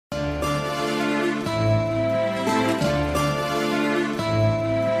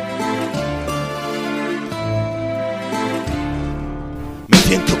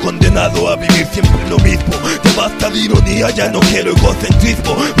condenado a vivir siempre lo mismo. Ya basta de ironía, ya no quiero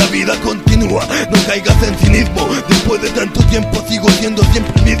egocentrismo. La vida continúa, no caigas en cinismo. Después de tanto tiempo sigo siendo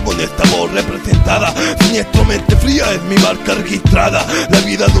siempre el mismo. En esta voz representada, Siniestro, mente fría es mi marca registrada. La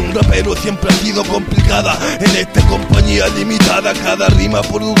vida de un rapero siempre ha sido complicada. En esta compañía limitada, cada rima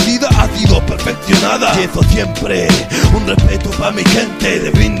producida ha sido perfeccionada. Y eso siempre, un respeto para mi gente.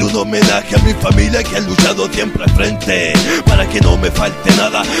 Le brindo un homenaje a mi familia que ha luchado siempre al frente, para que no me falte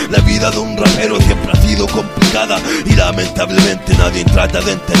nada. La vida de un rapero siempre ha sido complicada y lamentablemente nadie trata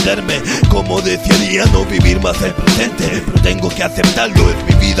de entenderme. Como desearía no vivir más el presente, pero tengo que aceptarlo,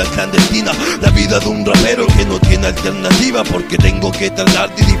 es mi vida clandestina. La vida de un rapero que no tiene alternativa, porque tengo que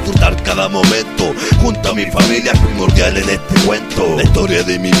tratar de disfrutar cada momento junto a mi familia, primordial en este cuento. La historia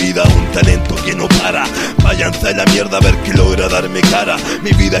de mi vida, un talento que no para. Váyanse a la mierda a ver que logra darme cara.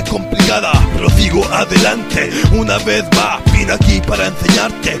 Mi vida es complicada, pero sigo adelante. Una vez más, vine aquí para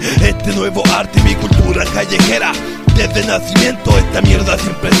enseñarte este nuevo arte, mi cultura callejera. Desde nacimiento esta mierda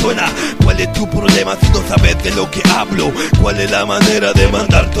siempre suena. ¿Cuál es tu problema si no sabes de lo que hablo? ¿Cuál es la manera de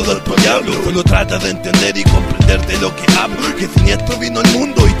mandar todo al diablo? Solo trata de entender y comprender de lo que hablo, que Siniestro vino al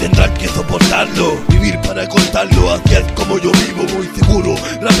mundo y tendrás que soportarlo. Vivir para contarlo, así es como yo vivo, muy seguro.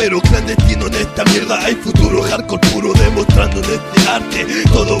 Rapero clandestino, en esta mierda hay futuro. Hardcore puro, demostrando en este arte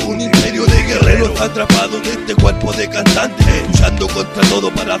todo un imperio de guerreros atrapados en este cuerpo de cantante, luchando contra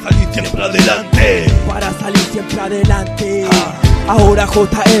todo para salir siempre adelante. Para salir siempre adelante. Ahora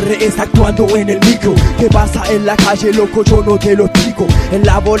JRS actuando en el micro. ¿Qué pasa en la calle, loco? Yo no te lo explico. En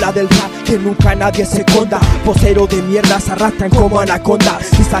la bola del rap que nunca nadie se esconda. Voceros de mierda se arrastran como anaconda.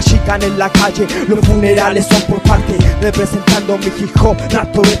 Si se achican en la calle, los funerales son por parte. Representando mi hip hop,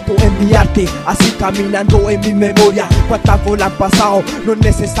 rato esto en mi arte. Así caminando en mi memoria. Cuántas bolas han pasado, no es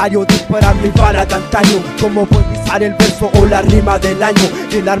necesario disparar mi bala de antaño. Como puedo pisar el verso o la rima del año.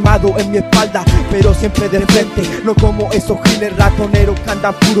 Bien armado en mi espalda, pero siempre de frente. No como esos giles ratoneros que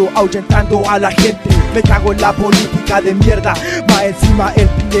andan puro ahuyentando a la gente. Me cago en la política de mierda. Más encima el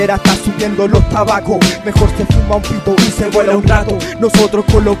Piñera está subiendo los tabacos. Mejor se fuma un pito y se vuela un rato. Nosotros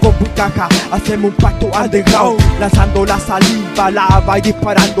con los compu y caja hacemos un pacto underground, lanzando la saliva lava y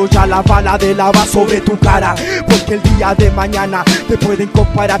disparando ya la bala de lava sobre tu cara. Porque el día de mañana te pueden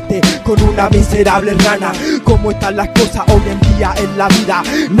compararte con una miserable rana. Como están las cosas hoy en día en la vida,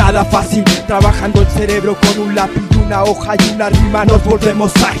 nada fácil. Trabajando el cerebro con un lápiz y una hoja y una rima, nos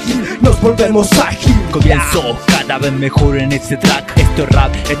volvemos ágil, nos volvemos ágil. Comienzo cada vez mejor en este track. Esto es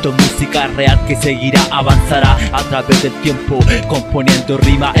rap, esto es música real que seguirá, avanzará a través del tiempo, componiendo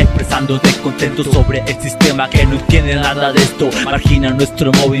rima, expresando descontento sobre el sistema que no entiende nada de esto, margina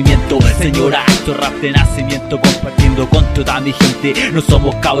nuestro movimiento. Señora, esto es rap de nacimiento, compartiendo con toda mi gente. No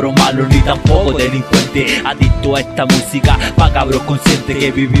somos cabros malos ni tampoco delincuentes, adicto a esta música pa' cabros conscientes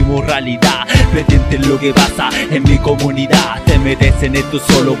que vivimos realidad, pendiente en lo que pasa en mi comunidad. Te metes en esto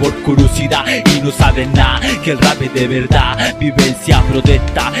solo por curiosidad y no sabes nada, que el rap es de verdad, vivencia,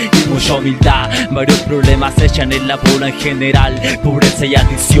 protesta y mucha humildad. Varios problemas se echan en la bola en general, pobreza y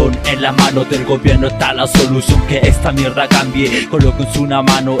adicción. En las manos del gobierno está la solución, que esta mierda cambie. Colóquense una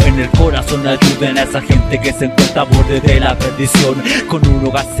mano en el corazón, ayuden a esa gente que se encuentra a borde de la perdición. Con un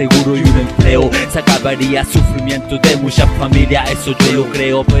hogar seguro y un empleo se acabaría el sufrimiento de muchas familias, eso yo lo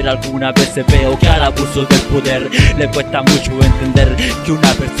creo. Pero algunas veces veo que al abuso del poder le cuesta mucho entender que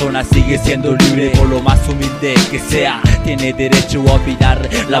una persona sigue siendo libre, por lo más humilde que sea, tiene derecho a opinar.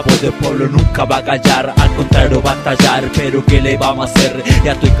 La voz del pueblo nunca va a callar, al contrario va a estallar. Pero ¿qué le vamos a hacer?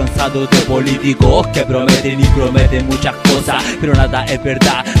 Ya estoy cansado de políticos que prometen y prometen muchas cosas, pero nada es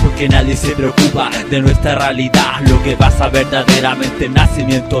verdad, porque nadie se preocupa de nuestra realidad. Lo que pasa verdaderamente en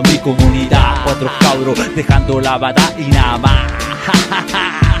nacimiento, mi comunidad. Cuatro cabros dejando la bata y nada más.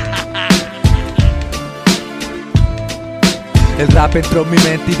 El rap entró en mi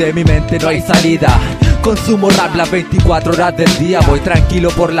mente y de mi mente no hay salida. Consumo rap las 24 horas del día. Voy tranquilo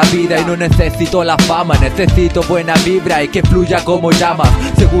por la vida y no necesito la fama. Necesito buena vibra y que fluya como llamas.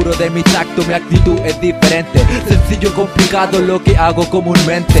 Seguro de mi tacto, mi actitud es diferente. Sencillo y complicado lo que hago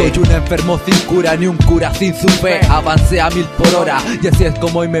comúnmente. Soy un enfermo sin cura, ni un cura sin su fe. Avancé a 1000 por hora y así es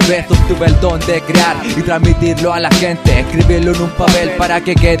como hoy me ves. Obtuve el don de crear y transmitirlo a la gente. Escribirlo en un papel para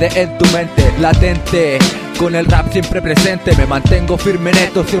que quede en tu mente latente. Con el rap siempre presente, me mantengo firme en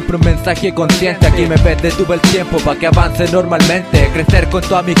esto, siempre un mensaje consciente. Aquí me ves, detuve el tiempo para que avance normalmente, crecer con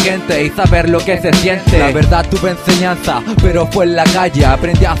toda mi gente y saber lo que se siente. La verdad tuve enseñanza, pero fue en la calle.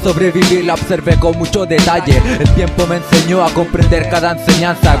 Aprendí a sobrevivir, la observé con mucho detalle. El tiempo me enseñó a comprender cada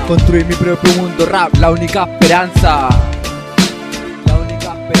enseñanza. Construir mi propio mundo rap, la única esperanza.